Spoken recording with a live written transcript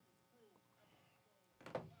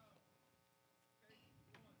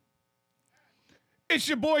It's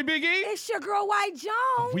your boy Big E. It's your girl White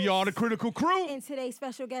Jones. We are the Critical Crew. And today's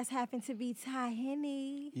special guest happened to be Ty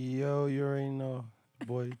Henney. Yo, you already know.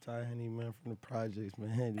 Boy, Ty Henney, man, from the projects,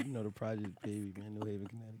 man. You know the project, baby, man, New Haven,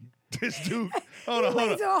 Connecticut. This dude, hold on.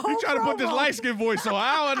 You trying to put this light skin voice on?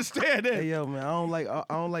 I don't understand it. Hey, yo, man, I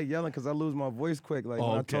don't like yelling because I lose my voice quick. Like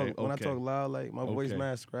when I talk loud, like my voice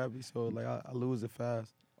mad scrappy, so like I lose it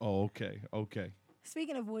fast. Oh, okay.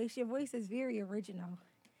 Speaking of voice, your voice is very original.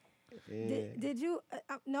 Yeah. Did you?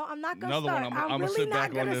 No, I'm not gonna Another start. one. I'm gonna really sit not back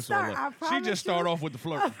on gonna this start. one. She just start off with the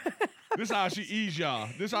flirt. This is how she ease y'all.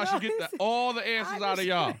 This is how she get all the answers out of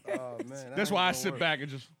y'all. Oh man, That's why I sit back and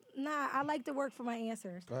just. Nah, I like to work for my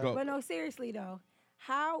answers. Go. But no, seriously though,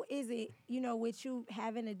 how is it? With you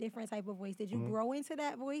having a different type of voice, did you grow into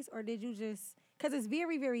that voice, or did you just? Because it's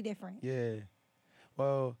very, very different. Yeah.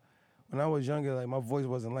 Well, when I was younger, like my voice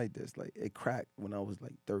wasn't like this. Like it cracked when I was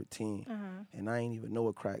like 13, and I ain't even know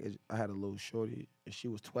it cracked. I had a little shorty, and she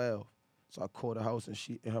was 12. So I called her house,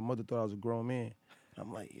 and her mother thought I was a grown man.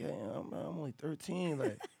 I'm like, yeah, I'm only 13.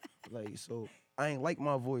 Like so I ain't like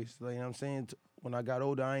my voice. Like, you know what I'm saying? When I got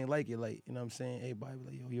older, I ain't like it. Like, you know what I'm saying? Everybody be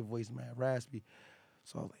like, yo, your voice mad raspy.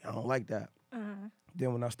 So I was like, I don't like that.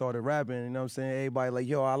 Then when I started rapping, you know what I'm saying? Everybody like,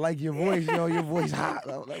 yo, I like your voice. Yo, your voice hot.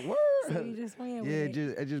 I was like, what? So you just ran with it.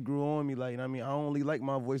 It just grew on me. Like, you know what I mean? I only like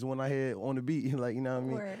my voice when I hear it on the beat. Like, you know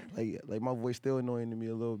what I mean? Like my voice still annoying to me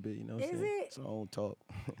a little bit, you know what I'm saying? Is it? So I don't talk.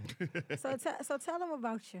 So tell them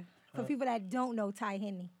about you. For people that don't know Ty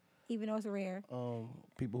Henney, even though it's rare.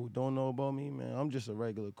 People who don't know about me, man, I'm just a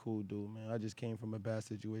regular cool dude, man. I just came from a bad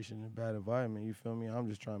situation, a bad environment, you feel me? I'm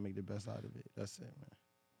just trying to make the best out of it. That's it, man.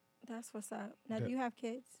 That's what's up. Now, do you have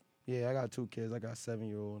kids? Yeah, I got 2 kids. I got a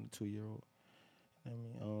 7-year-old and a 2-year-old. I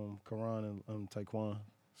mean, Karan and Taekwon.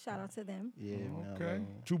 Shout out to them. Yeah, man. Okay.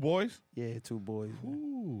 2 boys? Yeah, 2 boys. Man.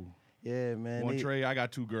 Ooh. Yeah, man. One Trey, I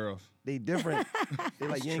got 2 girls. They different. They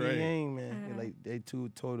like yin and Trey. yang, man. They 2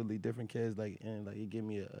 totally different kids. Like, and like it give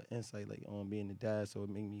me an insight like on being a dad. So it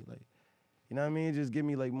make me like, you know what I mean? It just give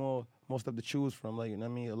me like more stuff to choose from. Like, you know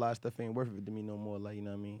what I mean? A lot of stuff ain't worth it to me no more. Like, you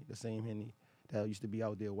know what I mean? The same Henny that used to be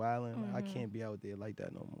out there wilding. Like, I can't be out there like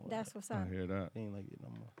that no more. That's what's up. I hear that. Ain't like it no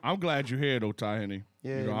more. I'm glad you're here though, Ty Henney.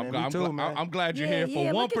 Yeah, man, me too, man. I'm glad you're here for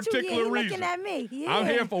one look at particular you. reason. Looking at me. Yeah. I'm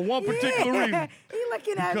here for one particular reason. He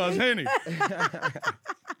looking at Because me. Henny,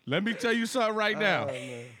 let me tell you something right now.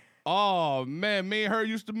 Oh man, me and her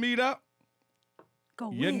used to meet up.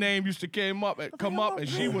 Your name used to come up, and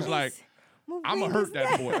she was like, "I'm gonna hurt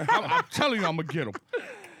that boy. I'm telling you, I'm gonna get him."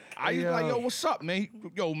 I used to be like, "Yo, what's up, man?"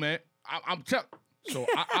 Yo, man, I'm telling. So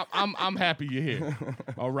I'm happy you're here.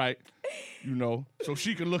 All right, so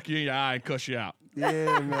she can look you in your eye and cuss you out.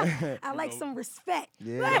 Yeah, man. I like some respect.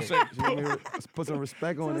 Yeah, let's put some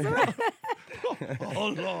respect on it.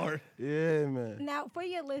 Oh Lord. Yeah, man. Now, for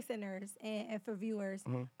your listeners and for viewers,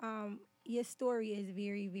 your story is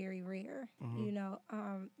very, very rare.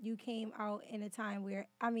 You came out in a time where,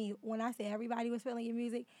 when I say everybody was feeling your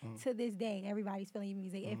music, to this day, everybody's feeling your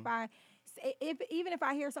music. Even if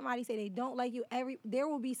I hear somebody say they don't like you, there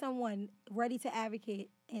will be someone ready to advocate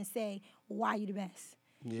and say why you the best.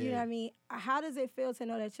 Yeah. You know what I mean? How does it feel to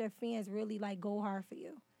know that your fans really like go hard for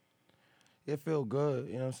you? It feel good,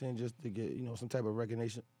 you know what I'm saying, just to get, some type of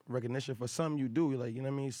recognition for something you do, like, you know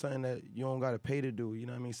what I mean, something that you don't got to pay to do, you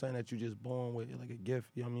know what I mean, something that you just born with, like a gift,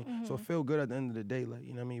 you know what I mean? So it feel good at the end of the day, like,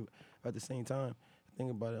 you know what I mean? At the same time, think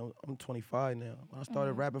about it, I'm 25 now. When I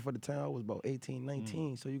started rapping for the town, I was about 18,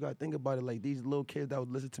 19. So you got to think about it, like these little kids that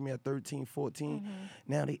would listen to me at 13, 14,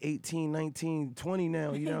 now they 18, 19, 20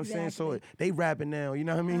 now, you know what I'm saying? So they rapping now, you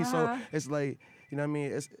know what I mean? So it's like, you know what I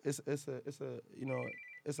mean?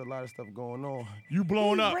 It's a lot of stuff going on. You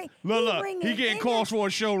blowing up. Look, he getting calls for a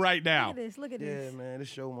show right now. Look at this. Yeah, man,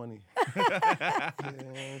 it's show money. You know what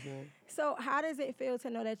I'm saying? So how does it feel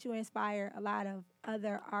to know that you inspire a lot of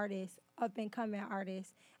other artists, up-and-coming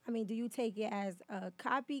artists? Do you take it as a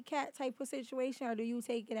copycat type of situation, or do you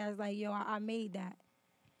take it as like, yo, I made that?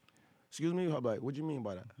 Excuse me? Like, what do you mean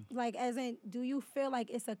by that? Like, as in, do you feel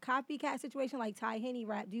like it's a copycat situation like Ty Henney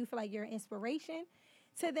rap? Do you feel like you're an inspiration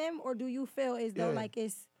to them, or do you feel as though like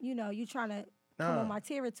it's, you trying to come on my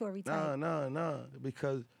territory type? Nah,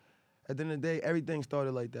 because at the end of the day, everything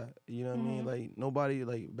started like that. You know what I mean? Like, nobody,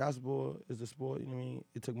 like, basketball is a sport, you know what I mean?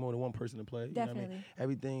 It took more than one person to play. You Definitely. know what I mean?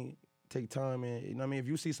 Everything take time, and, you know what I mean? If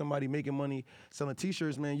you see somebody making money selling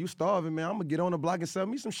T-shirts, man, you starving, man, I'm going to get on the block and sell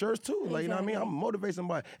me some shirts, too. Exactly. Like, you know what I mean? I'm going to motivate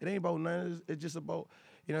somebody. It ain't about nothing. It's just about,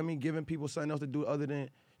 you know what I mean, giving people something else to do other than,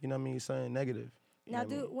 you know what I mean, something negative. Now,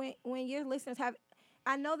 dude, when your listeners have,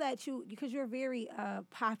 I know that because you're very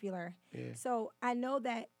popular. Yeah. So I know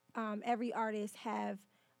that every artist have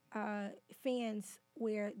fans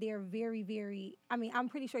where they're very, very, I mean, I'm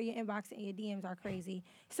pretty sure your inbox and your DMs are crazy.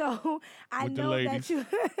 So I With the know that ladies.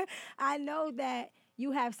 I know that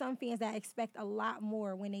you have some fans that expect a lot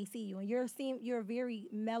more when they see you. And you're a very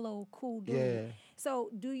mellow, cool dude. Yeah. So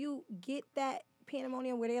do you get that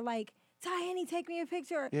pandemonium where they're like, Ty Henney, take me a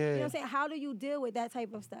picture? Yeah. You know what I'm saying? How do you deal with that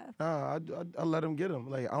type of stuff? Nah, I let them get them.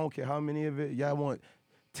 Like, I don't care how many of it. Y'all want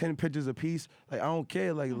 10 pictures a piece. Like, I don't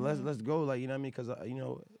care. Like, let's go. Like, you know what I mean? Because, you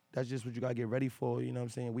know, that's just what you got to get ready for. You know what I'm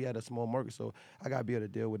saying? We had a small market, so I got to be able to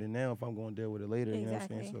deal with it now if I'm going to deal with it later. Exactly. You know what I'm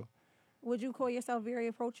saying? So, would you call yourself very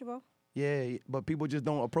approachable? yeah, but people just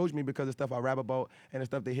don't approach me because of stuff I rap about and the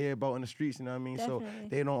stuff they hear about in the streets, you know what I mean? Definitely. So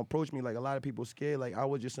they don't approach me. Like, a lot of people scared. Like, I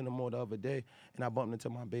was just in the mall the other day, and I bumped into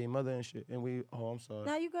my baby mother and shit. And I'm sorry.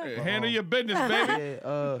 Now you good. Hey, handle your business, baby.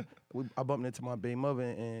 Yeah, I bumped into my baby mother,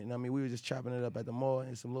 and I mean, we were just chopping it up at the mall,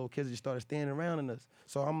 and some little kids just started standing around us.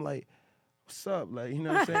 So I'm like, what's up? Like, you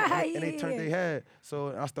know what I'm saying? And they turned their head.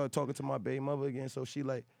 So I started talking to my baby mother again. So she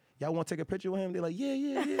like, y'all want to take a picture with him? They're like,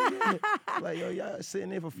 yeah. Like, yo, y'all sitting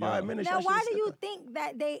there for 5 minutes. Now, y'all why should've do you said that. think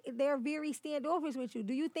that they're very standoffish with you?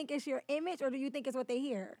 Do you think it's your image, or do you think it's what they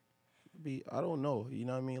hear? I don't know. You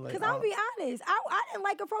know what I mean? Like, Because I'm gonna be honest, I didn't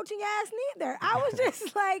like approaching your ass neither. I was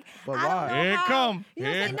just like, But I don't why? know Here it how. come. You know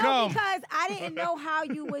what Here I'm it saying? come. No, because I didn't know how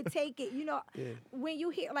you would take it. You know, Yeah. when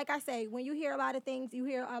you hear, like I say, when you hear a lot of things, you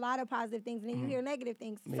hear a lot of positive things, and then you hear negative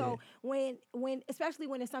things. So when especially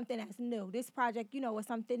when it's something that's new, this project, you know, was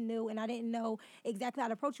something new, and I didn't know exactly how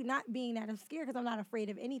to approach you. Not being that I'm scared, because I'm not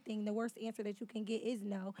afraid of anything. The worst answer that you can get is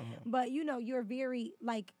no. But you know, you're very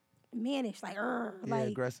like mannish, like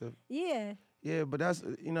aggressive. Yeah. Yeah, but that's,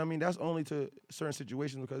 you know what I mean, that's only to certain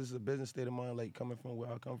situations because it's a business state of mind, like coming from where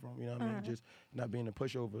I come from, you know what I mean, just not being a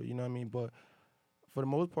pushover, you know what I mean, but for the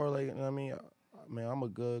most part, like, you know what I mean, man, I'm a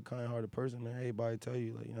good, kind-hearted person, man, everybody tell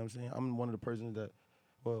you, like, you know what I'm saying, I'm one of the persons that,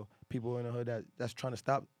 well, people in the hood that's trying to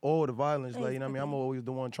stop all the violence, like, you know what I mean, I'm always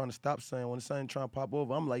the one trying to stop something. When something trying to pop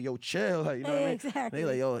over, I'm like, yo, chill, like, you know what I mean, Exactly. and they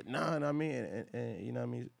like, yo, nah, you know what I mean, and you know what I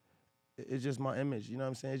mean, it's just my image, you know what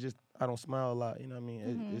I'm saying? It's just, I don't smile a lot, you know what I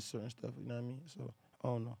mean? It's certain stuff, you know what I mean? So, I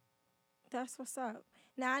don't know. That's what's up.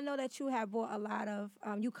 Now, I know that you have bought a lot of,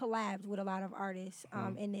 you collabed with a lot of artists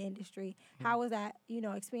in the industry. How was that, you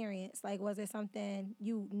know, experience? Like, was it something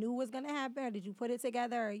you knew was going to happen, or did you put it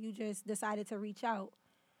together, or you just decided to reach out?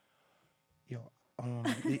 Yo,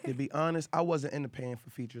 to be honest, I wasn't into paying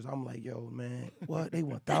for features. I'm like, yo, man, what? They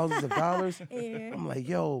want thousands of dollars? Yeah. I'm like,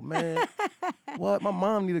 yo, man, what? My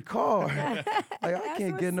mom need a car. Like, I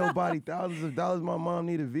can't get nobody thousands of dollars. My mom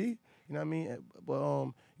need a V. You know what I mean?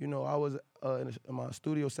 But, you know, I was in my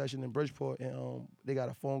studio session in Bridgeport, and they got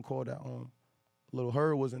a phone call that Little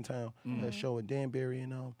Herb was in town, show in Danbury,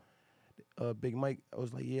 and Big Mike. I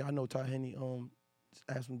was like, yeah, I know Ty Henney.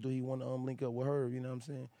 Asked him, do he want to link up with Herb? You know what I'm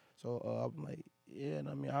saying? So I'm like, yeah, and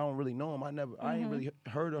I mean, I don't really know him. I ain't really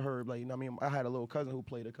heard of Herb. Like, you know what I mean? I had a little cousin who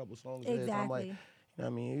played a couple songs there. So I'm like, you know what I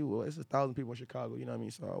mean? It's 1,000 people in Chicago, you know what I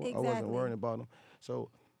mean? So I wasn't worrying about him. So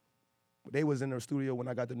they was in the studio when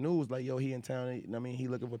I got the news, like, yo, he in town, you know what I mean? He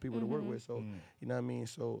looking for people to work with. So, you know what I mean?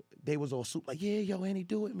 So they was all super like, yeah, yo, Andy,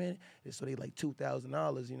 do it, man. And so they like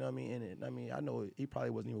 $2,000, you know what I mean? And I mean, I know he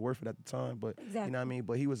probably wasn't even worth it at the time, but you know what I mean?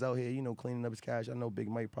 But he was out here, you know, cleaning up his cash. I know Big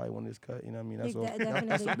Mike probably wanted his cut, you know what I mean? That's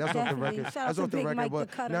off the record. That's off the record, but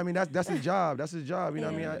you know what I mean? That's his job. That's his job, you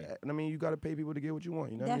know what I mean? I mean, you got to pay people to get what you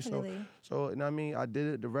want, you know what I mean? So, you know what I mean? I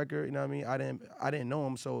did it, the record, you know what I mean? I didn't know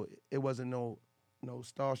him, so it wasn't no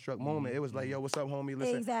starstruck moment. It was like, yo, what's up, homie?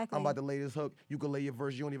 Listen, I'm about to lay this hook. You can lay your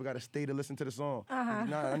verse. You don't even got to stay to listen to the song.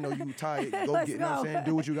 Nah, I know you tired. Go get, you know what I'm saying?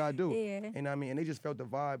 Do what you got to do. Yeah. And I mean, and they just felt the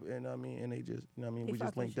vibe, and I mean, and they just, you know what I mean? We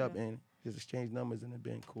just linked up and just exchanged numbers, and it's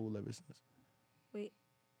been cool ever since. Wait,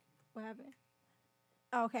 what happened?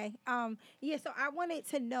 Okay. Yeah, so I wanted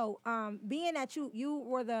to know, being that you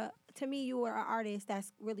were to me, you were an artist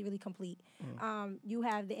that's really, really complete. You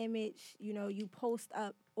have the image, you know, you post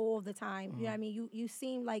up all the time. You know what I mean? You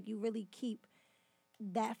seem like you really keep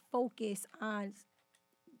that focus on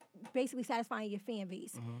basically satisfying your fan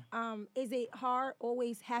base. Is it hard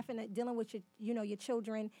always having to dealing with your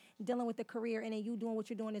children, dealing with the career, and then you doing what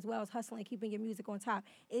you're doing as well as hustling, keeping your music on top?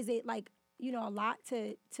 Is it like, you know, a lot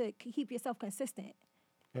to keep yourself consistent?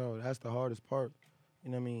 Yo, that's the hardest part. You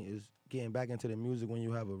know what I mean? Is getting back into the music when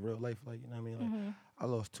you have a real life. Like, you know what I mean? Like, I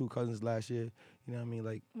lost 2 cousins last year. You know what I mean?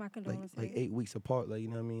 Like, My condolences. like 8 weeks apart. Like, you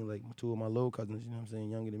know what I mean? Like 2 of my little cousins. You know what I'm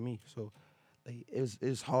saying? Younger than me. So, like,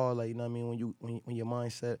 it's hard. Like, you know what I mean? When your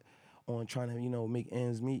mindset on trying to, you know, make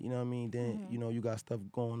ends meet. You know what I mean? Then you know you got stuff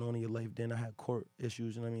going on in your life. Then I had court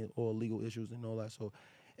issues. You know what I mean? Or legal issues and all that. So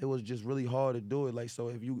it was just really hard to do it. Like, so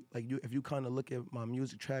if you kind of look at my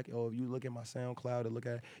music track, or if you look at my SoundCloud and look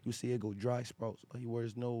at it, you see it go dry sprouts, like where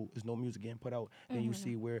there's no music getting put out. And you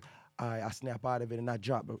see where I snap out of it and I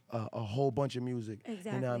drop a whole bunch of music.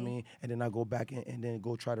 Exactly. You know what I mean? And then I go back and then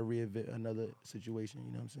go try to reinvent another situation.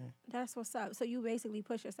 You know what I'm saying? That's what's up. So you basically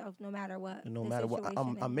push yourself no matter what. No matter what,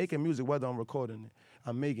 I'm making music whether I'm recording it.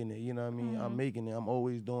 I'm making it. You know what I mean? I'm making it. I'm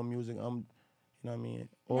always doing music. You know what I mean?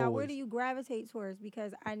 Always. Now, where do you gravitate towards?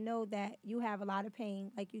 Because I know that you have a lot of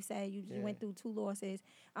pain. Like you said, you went through 2 losses.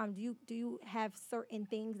 Do you have certain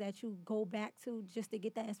things that you go back to just to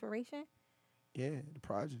get that inspiration? Yeah, the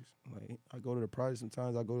projects. Like, I go to the projects.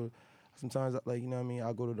 Sometimes, like, you know what I mean?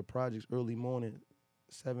 I go to the projects early morning,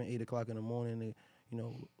 7, 8 o'clock in the morning, and, you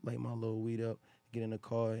know, light my little weed up, get in the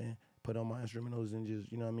car, and put on my instrumentals and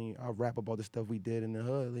just, you know what I mean, I rap about the stuff we did in the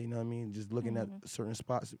hood, you know what I mean, just looking at certain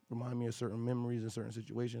spots, remind me of certain memories and certain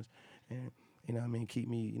situations, and, you know what I mean, keep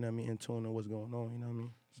me, you know what I mean, in tune on what's going on, you know what I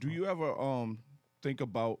mean. So. Do you ever think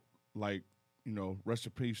about, like, you know, rest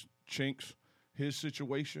in peace, Chinks, his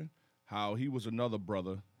situation, how he was another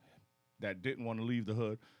brother that didn't want to leave the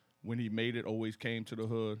hood. When he made it, always came to the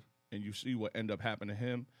hood, and you see what ended up happening to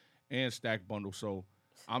him and Stack Bundle. So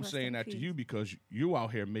I'm saying that to you because you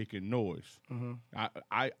out here making noise.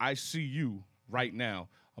 I see you right now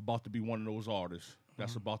about to be one of those artists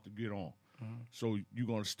that's about to get on. So you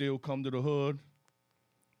gonna still come to the hood?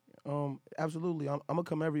 Absolutely. I'm gonna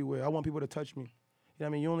come everywhere. I want people to touch me. You know what I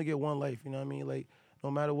mean? You only get one life. You know what I mean? Like, no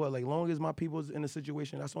matter what, like, long as my people's in a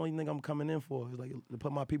situation, that's the only thing I'm coming in for, is like to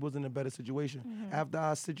put my people's in a better situation. After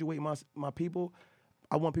I situate my people,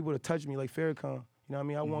 I want people to touch me like Farrakhan. You know what I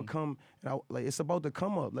mean? I want to come, and it's about the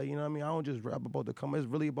come up. Like, you know what I mean? I don't just rap about the come up. It's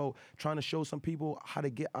really about trying to show some people how to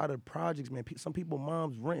get out of projects, man. Some people,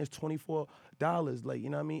 mom's rent is $24, like, you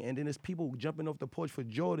know what I mean? And then there's people jumping off the porch for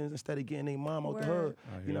Jordans instead of getting their mom out the hood.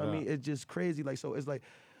 You know what I mean? It's just crazy. Like, so it's like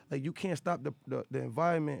you can't stop the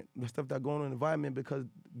environment, the stuff that's going on in the environment because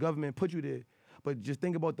government put you there. But just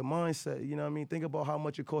think about the mindset, you know what I mean? Think about how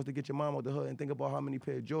much it costs to get your mom out the hood, and think about how many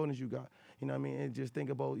pair of Jordans you got, you know what I mean? And just think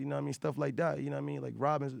about, you know what I mean, stuff like that, you know what I mean? Like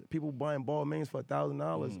Robbins, people buying ball mains for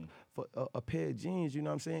 $1,000 for a pair of jeans, you know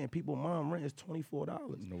what I'm saying? And people mom rent is $24. No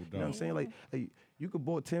doubt. You know what I'm saying? Like you could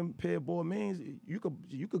bought 10 pair of ball mains, you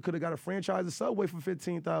could have got a franchise of Subway for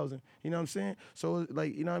 $15,000, you know what I'm saying? So,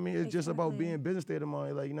 like, you know what I mean? It's just about being business state of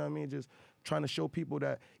mind, like, you know what I mean? Just trying to show people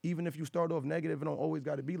that even if you start off negative, it don't always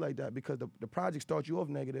got to be like that, because the project starts you off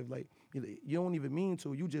negative. Like, you don't even mean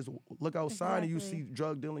to. You just look outside and you see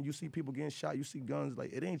drug dealing, you see people getting shot, you see guns.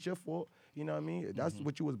 Like, it ain't your fault. You know what I mean? That's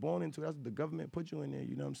what you was born into. That's what the government put you in there.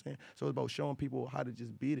 You know what I'm saying? So it's about showing people how to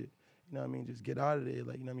just beat it. You know what I mean? Just get out of there.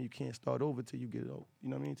 Like, you know what I mean? You can't start over till you get out. You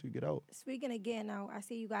know what I mean? Till you get out. Speaking of getting out, I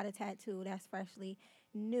see you got a tattoo that's freshly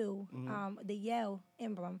new, the Yale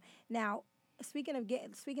emblem. Now, Speaking of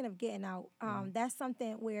getting out, that's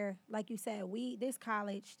something where, like you said, this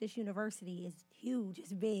college, this university is huge,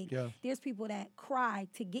 it's big. Yes. There's people that cry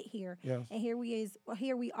to get here, Yes. and here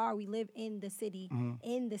we are. We live in the city,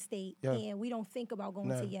 in the state, Yes. and we don't think about going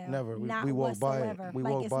to Yale. Never. Not we walk whatsoever. by it. We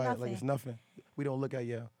like walk it's by nothing. it like it's nothing. We don't look at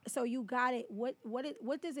Yale. So you got it. What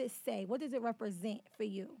does it say? What does it represent for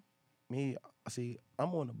you? Me, see,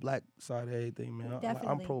 I'm on the black side of everything, man. I'm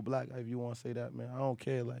Definitely. pro-black, if you want to say that, man. I don't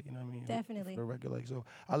care, like, you know what I mean? Definitely. For the record, like, so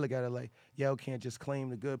I look at it like, Yale can't just claim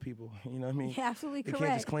the good people, you know what I mean? Yeah, absolutely They correct.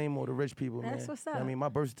 can't just claim all the rich people, man. That's what's You know what up. I mean? My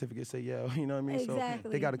birth certificate say Yale, you know what I mean? Exactly. So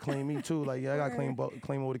they got to claim me, too. Like, yeah, I got to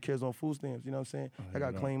claim all the kids on food stamps, you know what I'm saying? I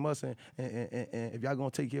got to claim us, and if y'all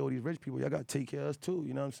going to take care of these rich people, y'all got to take care of us, too,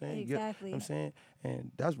 you know what I'm saying? Exactly. You know what I'm saying?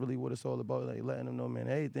 And that's really what it's all about, like, letting them know, man,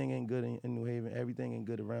 everything ain't good in New Haven, everything ain't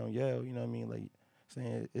good around Yale, you know what I mean? Like,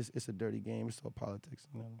 saying it's a dirty game. It's all politics,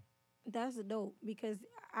 you know. That's dope, because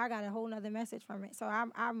I got a whole nother message from it. So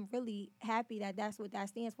I'm really happy that that's what that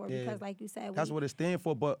stands for, because like you said, that's what it stands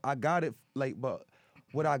for. But I got it but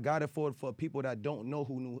what I got it for people that don't know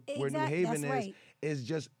where New Haven is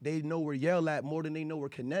just they know where Yale at more than they know where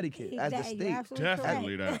Connecticut as the state.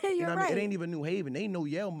 Definitely that. You're You know what I right. mean? It ain't even New Haven. They know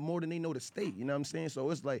Yale more than they know the state. You know what I'm saying? So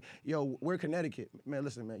it's like, yo, we're Connecticut. Man,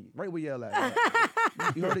 listen, man, right where Yale at. Man.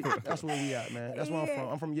 You heard it? That's where we at, man. That's where I'm from.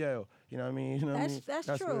 I'm from Yale. You know what I mean? You know what I mean? That's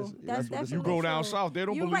true. That's what it's You go down south, they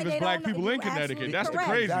don't You're believe right, there's they black don't know. people in You Connecticut. absolutely That's the correct.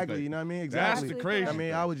 crazy Exactly. thing. You know what I mean? That's Exactly. the crazy I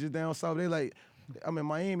mean, I was just down south. They like, I'm in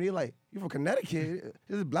Miami. They like, you from Connecticut?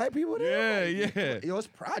 There's black people there? Yeah. Yo, it's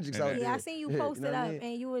projects out there. Yeah, I seen you post it up,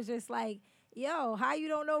 and you was just like, yo, how you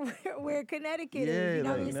don't know where Connecticut is? You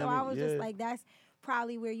know what I mean? So I was just like, that's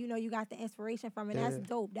probably where, you know, you got the inspiration from, and that's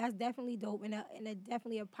dope. That's definitely dope, and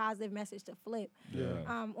definitely a positive message to flip.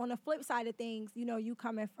 Yeah. On the flip side of things, you know, you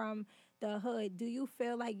coming from the hood, do you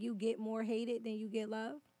feel like you get more hated than you get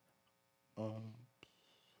love?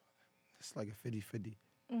 It's like a 50-50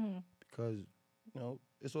 because,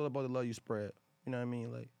 it's all about the love you spread. You know what I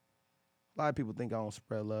mean? Like, a lot of people think I don't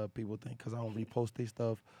spread love. People think because I don't repost their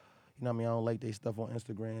stuff, you know what I mean? I don't like their stuff on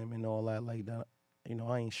Instagram and all that like that.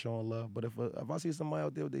 I ain't showing love. But if I see somebody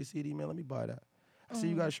out there with their CD, man, let me buy that. I see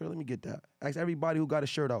you got a shirt, let me get that. Ask everybody who got a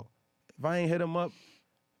shirt out. If I ain't hit them up,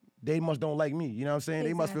 they must don't like me. You know what I'm saying?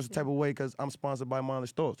 Exactly. They must feel some type of way because I'm sponsored by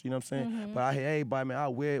Mindless Thoughts. You know what I'm saying? But I hear everybody, man,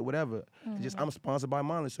 I'll wear it, whatever. It's just I'm sponsored by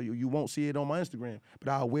Mindless, so you won't see it on my Instagram. But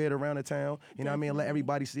I'll wear it around the town. You know what I mean? Let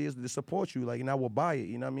everybody see it to support you. Like, and I will buy it.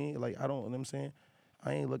 You know what I mean? Like, I don't, you know what I'm saying?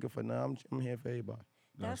 I ain't looking for none. I'm here for everybody.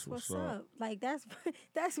 That's what's up. Like,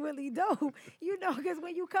 that's really dope. Because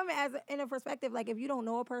when you come in a perspective, like, if you don't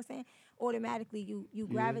know a person, automatically you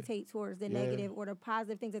gravitate towards the negative or the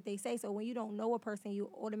positive things that they say. So when you don't know a person,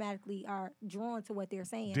 you automatically are drawn to what they're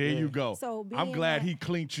saying. There you go. So I'm glad he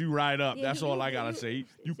cleaned you right up. That's all I gotta say.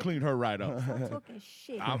 You cleaned her right up. Stop talking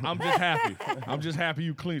shit. I'm just happy. I'm just happy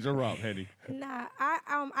you cleaned her up, Henney. Nah,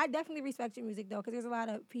 I definitely respect your music though, because there's a lot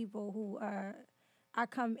of people who I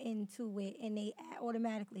come into it and they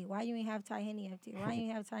automatically, why you ain't have Ty Henney up there? Why you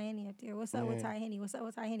ain't have Ty Henney up there? What's up with Ty Henney? What's up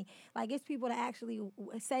with Ty Henney? Like, it's people that actually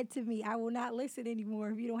said to me, I will not listen anymore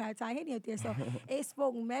if you don't have Ty Henney up there. So it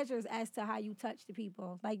spoke measures as to how you touch the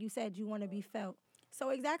people. Like you said, you want to be felt.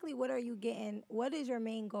 So exactly what are you getting? What is your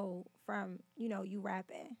main goal from, you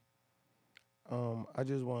rapping? I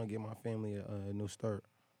just want to get my family a new start.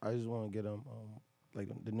 I just want to get them... like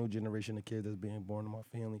the new generation of kids that's being born in my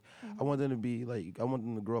family. I want them to be I want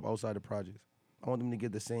them to grow up outside the projects. I want them to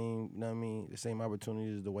get the same, the same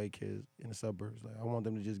opportunities as the white kids in the suburbs. Like, I want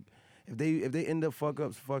them to just, if they end up fuck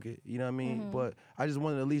ups, fuck it, you know what I mean? But I just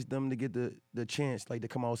wanted at least them to get the chance, like, to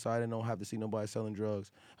come outside and don't have to see nobody selling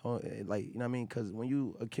drugs. Like, you know what I mean? Because when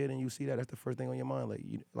you a kid and you see that, that's the first thing on your mind.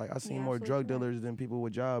 Like, I seen more drug dealers than people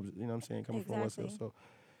with jobs, you know what I'm saying, coming from West Hill. So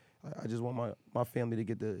I just want my family to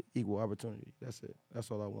get the equal opportunity. That's it.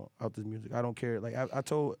 That's all I want out this music. I don't care. Like, I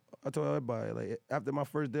told everybody, like, after my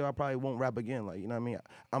first deal, I probably won't rap again. Like, you know what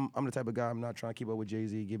I mean? I'm the type of guy, I'm not trying to keep up with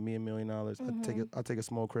Jay-Z. Give me $1 million. I'll take a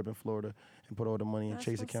small crib in Florida and put all the money in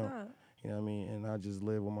Chase account. You know what I mean? And I just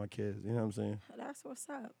live with my kids. You know what I'm saying? That's what's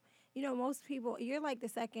up. Most people, you're like the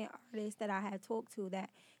second artist that I had talked to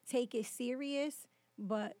that take it serious,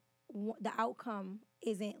 but the outcome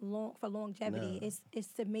isn't for longevity. Nah. It's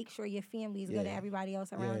to make sure your family is good and everybody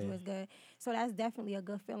else around you is good. So that's definitely a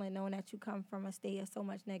good feeling, knowing that you come from a state of so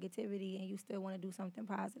much negativity and you still want to do something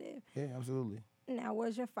positive. Yeah, absolutely. Now,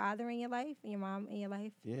 was your father in your life and your mom in your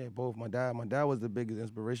life? Yeah, both. My dad was the biggest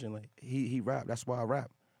inspiration. Like, he rapped. That's why I rap.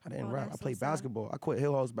 I didn't rap. I played basketball. I quit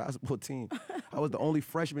Hill House basketball team. I was the only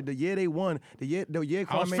freshman. The year they won, the year Kwame,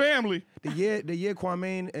 I was family. The year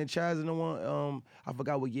Kwame and Chaz and the one, I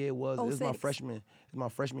forgot what year it was. It was my freshman. It was my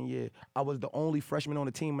freshman year. I was the only freshman on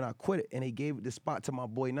the team, and I quit it. And they gave the spot to my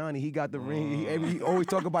boy Nani. He got the ring. He always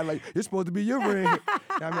talk about, like, it's supposed to be your ring.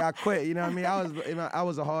 I quit. You know what I mean? I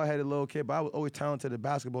was a hard-headed little kid, but I was always talented at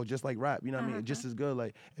basketball, just like rap. You know what I mean? Just as good.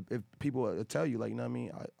 Like, if people tell you, like, you know what I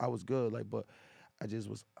mean? I was good. Like, but I just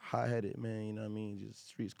was hot-headed, man, you know what I mean? Just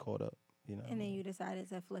streets caught up, you know. And then you decided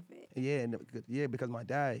to flip it. Yeah, because my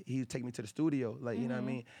dad, he would take me to the studio, like, you know what I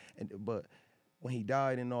mean? But when he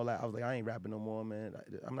died and all that, I was like, I ain't rapping no more, man.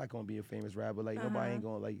 I'm not going to be a famous rapper. Like, nobody ain't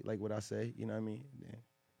going to like what I say, you know what I mean?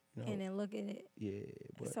 And then look at it. Yeah.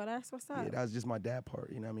 But so that's what's up. Yeah, that was just my dad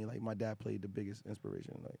part, you know what I mean? Like, my dad played the biggest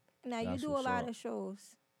inspiration. Like. Now, you do a lot of shows,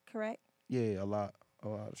 correct? Yeah, a lot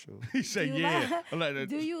of shows. He said, yeah.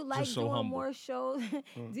 Do you like doing more shows?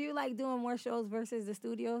 Do you like doing more shows versus the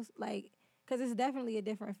studios? Like, because it's definitely a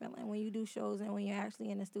different feeling when you do shows and when you're actually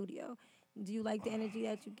in the studio. Do you like the energy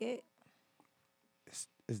that you get?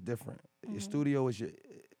 It's different. Your studio is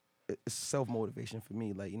it's self-motivation for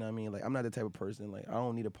me. Like, you know what I mean? Like, I'm not the type of person, like, I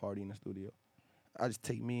don't need a party in the studio. I just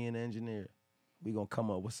take me and the engineer. We gonna come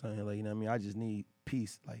up with something, like, you know what I mean? I just need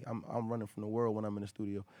peace. Like, I'm running from the world when I'm in the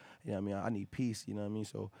studio. You know what I mean? I need peace, you know what I mean?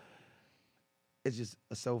 So it's just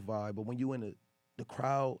a self vibe. But when you in the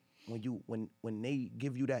crowd, when they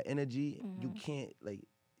give you that energy, you can't, like,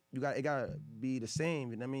 it gotta be the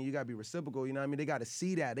same, you know what I mean? You gotta be reciprocal, you know what I mean? They gotta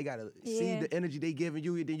see that. They gotta see the energy they giving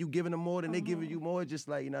you, then you giving them more, then they giving you more. Just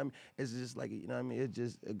like, you know what I mean? It's just like, you know what I mean? It's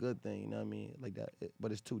just a good thing, you know what I mean? Like that.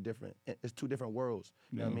 But it's two different worlds,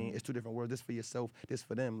 you know what I mean? It's two different worlds. This for yourself, this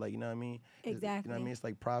for them, like, you know what I mean? Exactly. You know what I mean? It's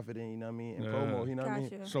like profiting, you know what I mean? And promo, you know what I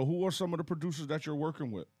mean? So who are some of the producers that you're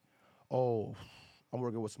working with? Oh, I'm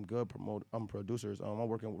working with some good producers. I'm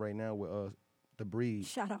working right now with The Breed.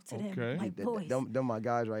 Shout out to them, my boys. Them my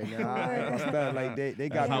guys right now. Like they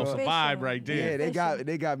got me House of Vibe right there. Yeah,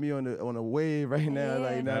 they got me on the wave right now.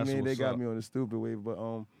 Like, you know what I mean? They got me on the stupid wave. But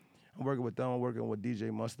I'm I'm working with them. I'm working with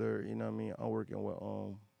DJ Mustard. You know what I mean? I'm working with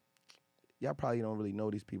y'all probably don't really know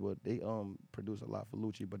these people. They produce a lot for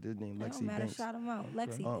Lucci, but this name Lexi Banks. Shout them out.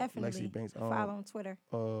 Lexi, definitely. Lexi Banks. Follow on Twitter.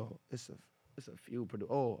 It's a few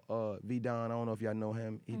V Don. I don't know if y'all know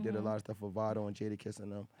him. He did a lot of stuff for Vado and Jada Kiss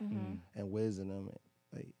and them, and Wiz and them.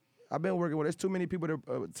 Like I've been working with. There's too many people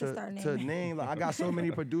to name. Like I got so many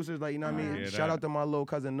producers. Like you know what I mean. Shout out to my little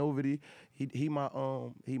cousin Novity. He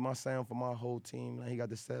my sound for my whole team. Like, he got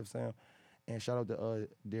the Sev sound. And shout out to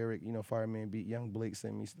Derek, you know, Fireman Beat. Young Blake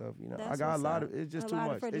sent me stuff. You know, I got a lot of. It's just too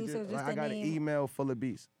much. I got an email full of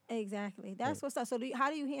beats. Exactly. That's what's up. So how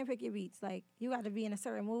do you handpick your beats? Like, you got to be in a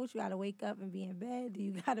certain mood. You got to wake up and be in bed. Do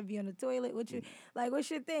you got to be on the toilet? What's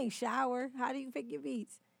your thing? Shower? How do you pick your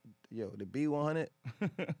beats? Yo, the B100,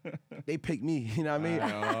 they pick me. You know what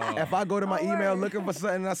I mean? If I go to my email looking for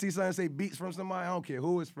something and I see something say beats from somebody, I don't care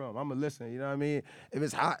who it's from. I'm going to listen. You know what I mean? If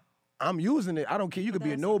it's hot, I'm using it. I don't care. You could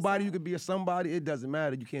be a nobody. You could be a somebody. It doesn't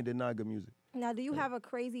matter. You can't deny good music. Now, do you have a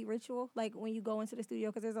crazy ritual, like when you go into the studio?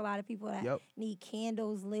 Because there's a lot of people that need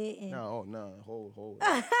candles lit. And no, hold.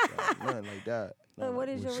 Nothing like that. No. What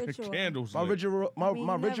is your ritual? Candles. My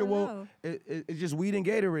ritual is just weed and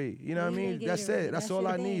Gatorade. You know what I mean? That's it. That's all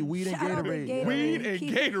I need. Weed and Gatorade. Weed and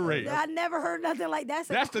Gatorade. I never heard nothing like that.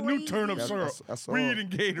 That's the new turnip syrup. Weed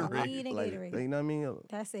and Gatorade. Weed and Gatorade. You know what I mean?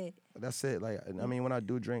 That's it. That's it. Like, I mean, when I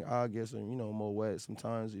do drink, I'll get some, you know, more wet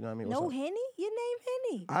sometimes. You know what I mean? No Henny? Your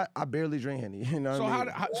name Henny? I barely drink Henny. You know what I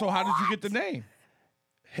mean? So how did you get the name?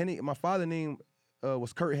 Henny, my father's name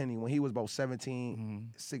was Kurt Henney when he was about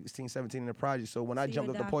 16, 17 in the project. So when I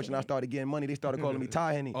jumped up the porch and I started getting money, they started calling me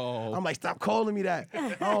Ty Henney. I'm like, stop calling me that.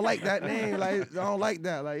 I don't like that name. Like, I don't like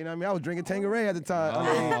that. Like, you know what I mean? I was drinking Tanqueray at the time.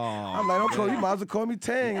 I'm like, don't call you. Might as well call me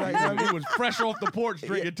Tang. Like, you know what I mean? He was fresh off the porch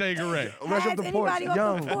drinking Tanqueray. Fresh off the porch.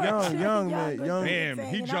 Young man.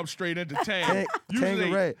 Damn, he jumped straight into Tang.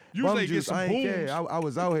 Tanqueray. Usually get some I ain't care. booms. I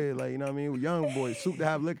was out here, like, you know what I mean? Young boy, soup to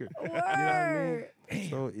have liquor. Word. You know what I mean?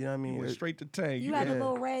 So, you know what I mean? Went straight to Tang. You had the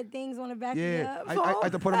little red things on the back of your I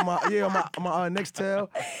used to put them on my next tail.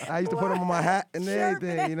 I used to put them on my hat and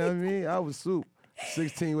everything. You know what I mean? I was soup.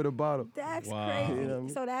 16 with a bottle. That's crazy. You know what I mean?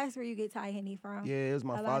 So that's where you get Ty Henney from. Yeah, it was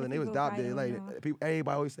my father. And they was adopted. Like,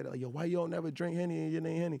 everybody always said, yo, why you don't never drink Henny and your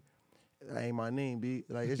name Henny? That ain't my name, B.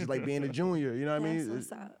 Like, it's just like being a junior. You know what I mean? That's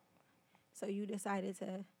what's up. So you decided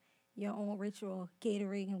to... Your own ritual,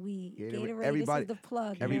 Gatorade and weed. Gatorade, everybody, this is the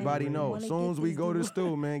plug. Everybody knows. As soon as we go to the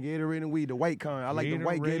store, man, Gatorade and weed, the white kind. I like the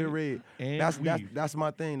white Gatorade. That's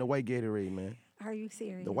my thing, the white Gatorade, man. Are you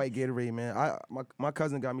serious? The white Gatorade, man. My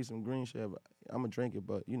cousin got me some green shit. I'm gonna drink it,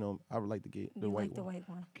 but you know, I would like to get the white one. The white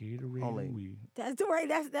one. Gatorade and weed. That's the right.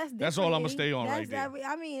 That's different. That's all I'm gonna stay on right there.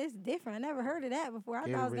 I mean, it's different. I never heard of that before. I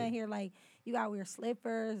thought I was gonna hear like you gotta wear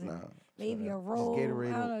slippers and maybe a robe.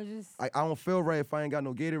 Gatorade. I don't know. Just I don't feel right if I ain't got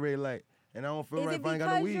no Gatorade. Like. And I don't feel right if I ain't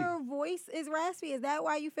got no weed. Is it because your voice is raspy? Is that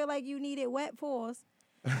why you feel like you needed wet pause?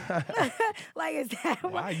 Like, is that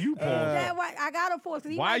why you pause? Is that why I gotta pause?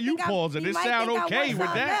 Why you pausing? It sound okay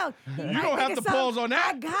with that. You don't have to pause on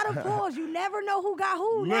that. I gotta pause. You never know who got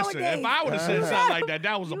who. Listen, nowadays. if I would have said something like that,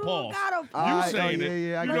 that was a pause. You saying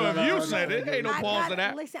it. You know, if you said it, ain't no pause to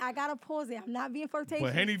that. Listen, I gotta pause it. I'm not being flirtatious.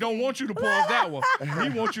 But Henny don't want you to pause that one. He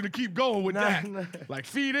wants you to keep going with that. Like,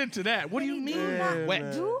 feed into that. What do you mean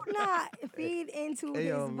wet? Do not feed into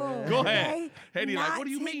this bull. Go ahead. Henny, like, what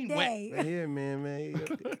do you mean wet? Yeah, man.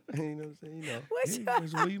 You know what I'm saying? You know.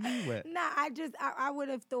 What do you mean wet? Nah, I would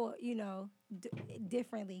have thought, you know,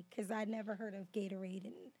 differently because I never heard of Gatorade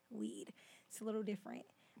and weed. It's a little different.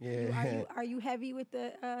 Yeah. Are you heavy with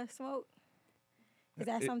the smoke? Is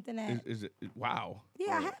that something that... Is it? Wow.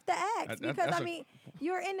 Yeah, I have to ask because, I mean,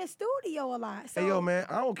 you're in the studio a lot. So hey, yo, man,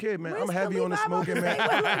 I don't care, man. I'm heavy on the smoking, man.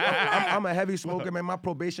 I'm a heavy smoker, man. My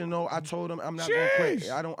probation, though, I told him I'm not going to quit.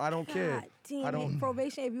 I don't care. I don't.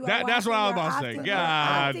 Probation, if you that's what I was about to say.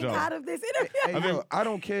 God, out of this interview. Hey, yo, I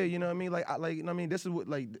don't care, you know what I mean? Like, you know what I mean? This is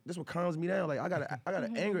what calms me down. Like, I got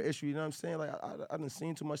an anger issue, you know what I'm saying? Like, I done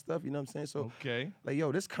seen too much stuff, you know what I'm saying? So, like,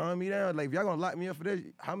 yo, this calm me down. Like, if y'all gonna lock me up for this,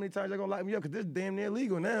 how many times y'all gonna lock me up? Because this damn near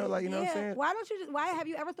legal now, like, you know what I'm saying? Why have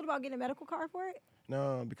you ever thought about getting a medical card for it?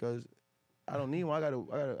 No, because I don't need one. I got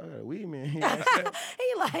a weed man. He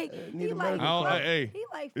like,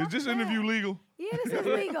 is this interview legal? Yeah, this is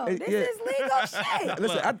legal. This is legal shit.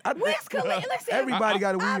 Listen, everybody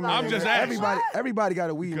got a weed man. I'm just asking. Everybody got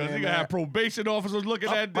a weed man. Because you got to have probation officers looking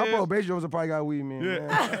at this. My probation officer probably got a weed man.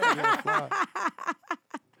 Yeah.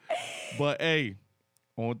 But hey,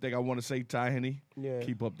 only thing I want to say, Ty Henney,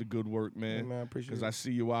 keep up the good work, man. Yeah, man, I appreciate it. Because I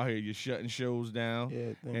see you out here, you're shutting shows down.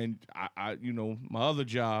 Yeah, and I, you know, my other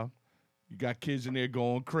job, you got kids in there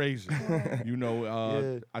going crazy. You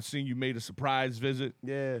know, I seen you made a surprise visit.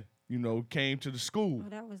 Yeah. came to the school. Oh,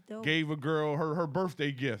 that was dope. Gave a girl her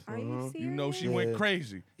birthday gift. Are you serious? She went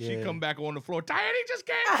crazy. Yeah. She come back on the floor. Ty Henney just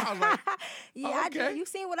came. I was like, yeah, okay. You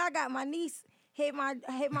seen what I got? My niece hit my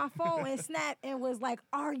phone and snapped and was like,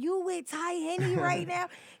 "Are you with Ty Henney right now?"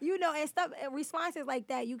 And stuff. Responses like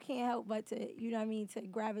that, you can't help but to, to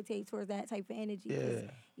gravitate towards that type of energy. Yeah.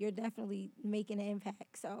 You're definitely making an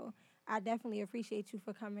impact. So I definitely appreciate you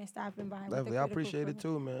for coming and stopping by. Definitely, I appreciate it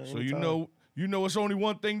too, man. So Anytime. it's only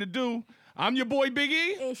one thing to do. I'm your boy Big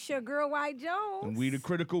E. It's your girl White Jones. And we the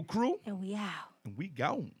Critical Crew. And we out. And we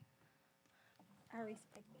gone. I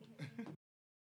respect it.